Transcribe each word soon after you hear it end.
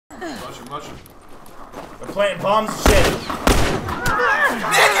Rush him. They're planting bombs and shit.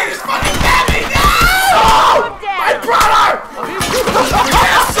 Nick, you just fucking stabbed me! No! Oh! My brother!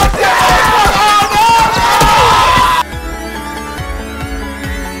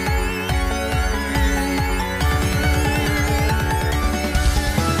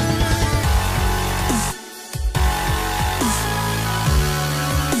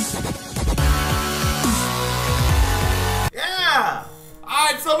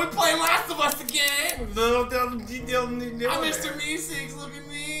 So we're playing Last of Us again! I'm Mr. Meeseeks, look at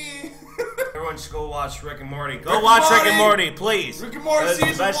me! Everyone should go watch Rick and Morty. Go watch Rick and Morty, please! Rick and Morty That's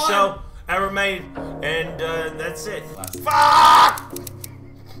season the best 1. show ever made, and that's it. Fuck!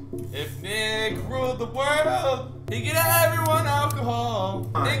 If Nick ruled the world, he'd get everyone alcohol,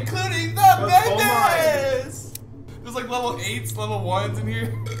 including the babies! There's like level 8s, level 1s in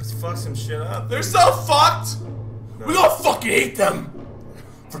here. Let's fuck some shit up. They're so fucked! No. We gonna fucking eat them!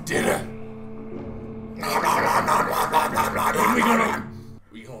 For dinner. We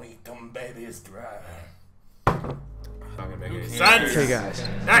gonna eat them babies dry. Okay, guys.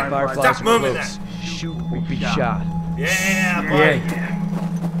 Stop moving that. Shoot or be shot. Yeah, buddy.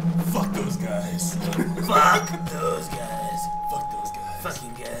 Fuck those guys. Fuck those guys. Fuck those guys.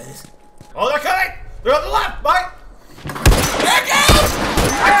 Fucking guys. Oh, they're coming! They're on the left, Mike! There goes!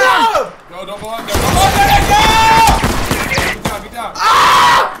 I got him! No, don't go on there. Don't go on there! Go! Get down.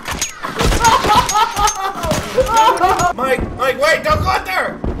 Ah! Mike, wait, don't go out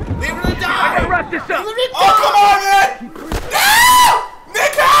there! Leave her to die! I gotta wrap this up! Oh, come on, Nick! No!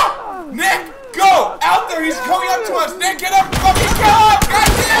 Nick, out! Nick, go! Out there, he's coming up to us! Nick, get up! Fucking go! God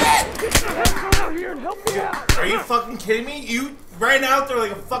damn it! Come out here and help me out! Are you fucking kidding me? You ran out there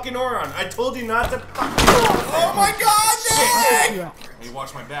like a fucking moron. I told you not to fucking Oh my god, Nick! Hey,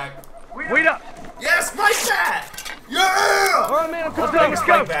 watch my back. Wait up! Yes, Mike bat! Yeah! Alright, man, I'm coming. Make a Let's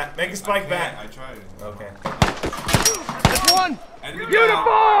spike go! bat. Make a spike bat. I tried it. Okay. That's one! Uniform!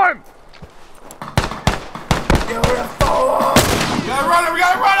 Uniform! Uniform! We got a runner! We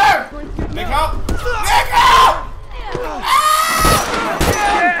got a runner! Nick, help! Nick, help!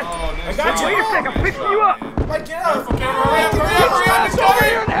 Ah! Oh, I got you. Wait a sec, I'm fixing you up! Mike, get up! Okay, hurry up! Hurry up! Come over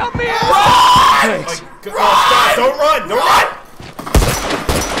here and help me out! Run! Mike, stop! Don't run! Don't run!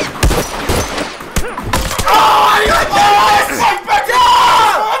 Oh, I got this! Fight back up!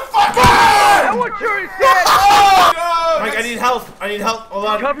 That one sure is dead! Mike, I need help. I need help. Hold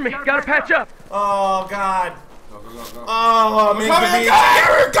on. Cover me, gotta patch up! Oh, God. Go. Oh, man. Coming,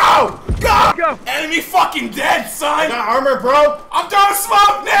 Here we go! Go! Go! Enemy fucking dead, I son! got armor, bro. I'm throwing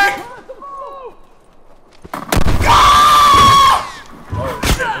smoke, Nick! Oh,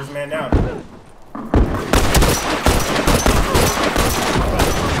 shit. There's a man down.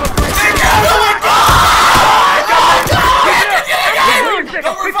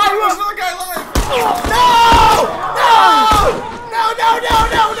 Don't revive us, another guy alive!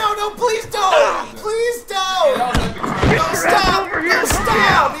 No, please don't! Please don't! No, stop! No,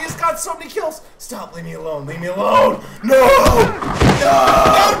 stop! He just got so many kills. Stop, leave me alone, leave me alone! No! No!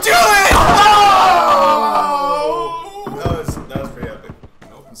 Don't do it! Oh! That was pretty epic.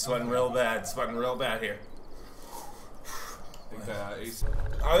 Nope. I'm sweating real bad here.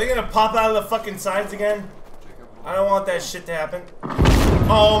 Are they gonna pop out of the fucking sides again? I don't want that shit to happen.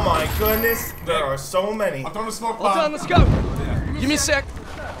 Oh my goodness, there are so many. I'm throwing a smoke bomb. Hold on, let's go! Give me a sec.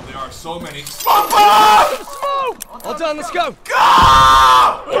 There are so many. Smoke bomb! Smoke! Hold on, let's go!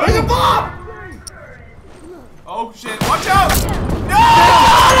 Go! Bring a bomb! Oh shit, watch out! No!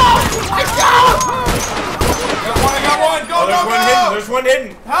 I got I got one! Go, go! There's one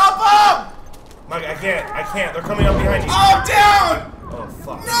hidden. Help him! Mike, I can't. They're coming up behind you. Oh, down! Oh,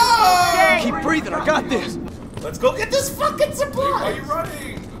 fuck. No! Keep breathing, I got this! Let's go get this fucking supply. Why are you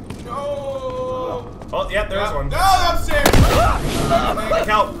running? No! Oh, yeah, there's one. No, I'm safe! Mike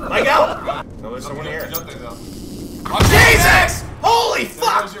out! Mike out! No, there's someone here. Jesus! Holy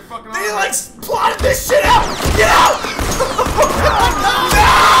fuck! Your fucking They arm. like plotted this shit out! Get out! No!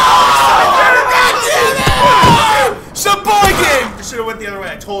 Shaboy game! I should have went the other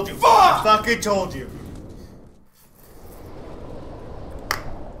way. I told you. Fuck! I fucking told you.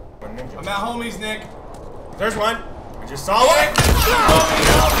 I'm at homies, Nick. There's one. I just saw one.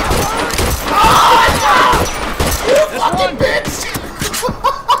 You fucking bitch!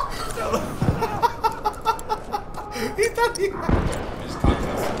 He thought he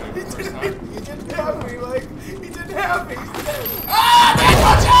didn't have me, like, he didn't have me. He's dead. Ah, Nick,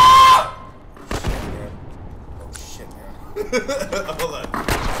 watch out! Oh shit, man. Hold on.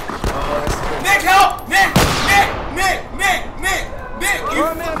 Nick, help! Nick! You... No!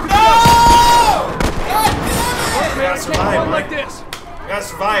 God damn it! You gotta survive, Like Mike. this. You gotta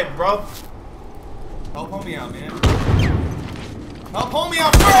survive. side, bro. Help homie out, man. Help homie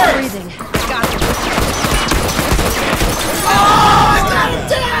out first! Breathing. Got it. Oh, I got him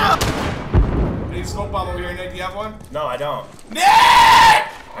down! I need a smoke bomb over here, Nick. Do you have one? No, I don't. Nick! I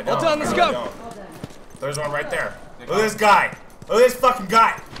don't. All done, let's go. There's one right there. Look at this guy. Look at this fucking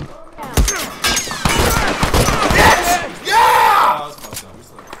guy. Bitch! Yeah! Oh, that's close though. We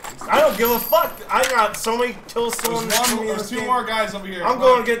still- I don't give a fuck. I got so many kills. There's two more guys over here. I'm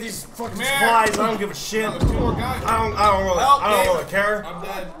going to get these fucking Come here. supplies. I don't give a shit. No, there's two more guys. I don't really. Help, I don't Dave. really care. I'm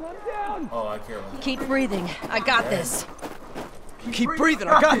dead. Oh, I care. Keep breathing. I got this. Keep breathing,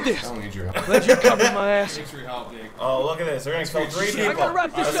 I got I this. don't need your help. Glad you covered my ass. Thanks for your help, Nick. Oh, look at this. They're gonna kill 3 Shit. people. I gotta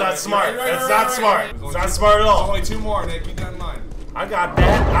wrap this That's up. not smart. Right, That's right, not right, smart. right. It's not smart at There's all. only 2 more, Nick. Keep that in mind. I got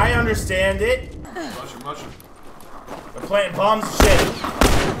that. I understand it. Rush him, rush him. They're planting bombs and shit.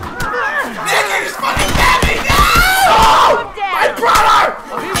 Nick, you just fucking stabbed me! No! Oh! My brother!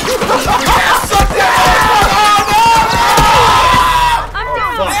 Yes, I'm dead! I'm Oh,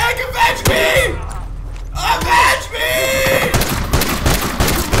 down. fuck. Nick, avenge me! Avenge me!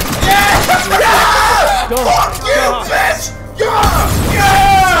 Yeah! Fuck you, bitch! Yeah!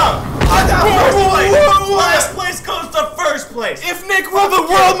 Yeah! I got first place! Last place goes to first place! If Nick ruled the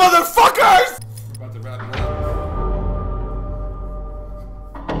world, motherfuckers! We're about to wrap it up.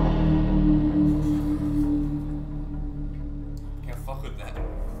 Can't fuck with that.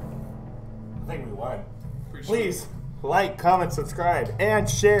 I think we won. Pretty Please like, comment, subscribe, and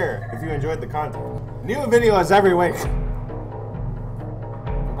share if you enjoyed the content. New videos every week.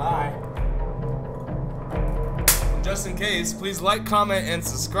 Bye. Just in case, please like, comment, and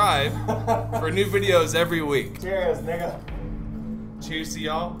subscribe for new videos every week. Cheers, nigga. Cheers to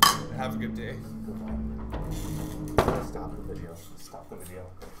y'all. Have a good day. Stop the video. Stop the video.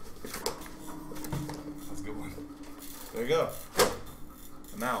 That's a good one. There you go.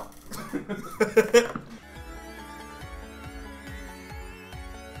 I'm out.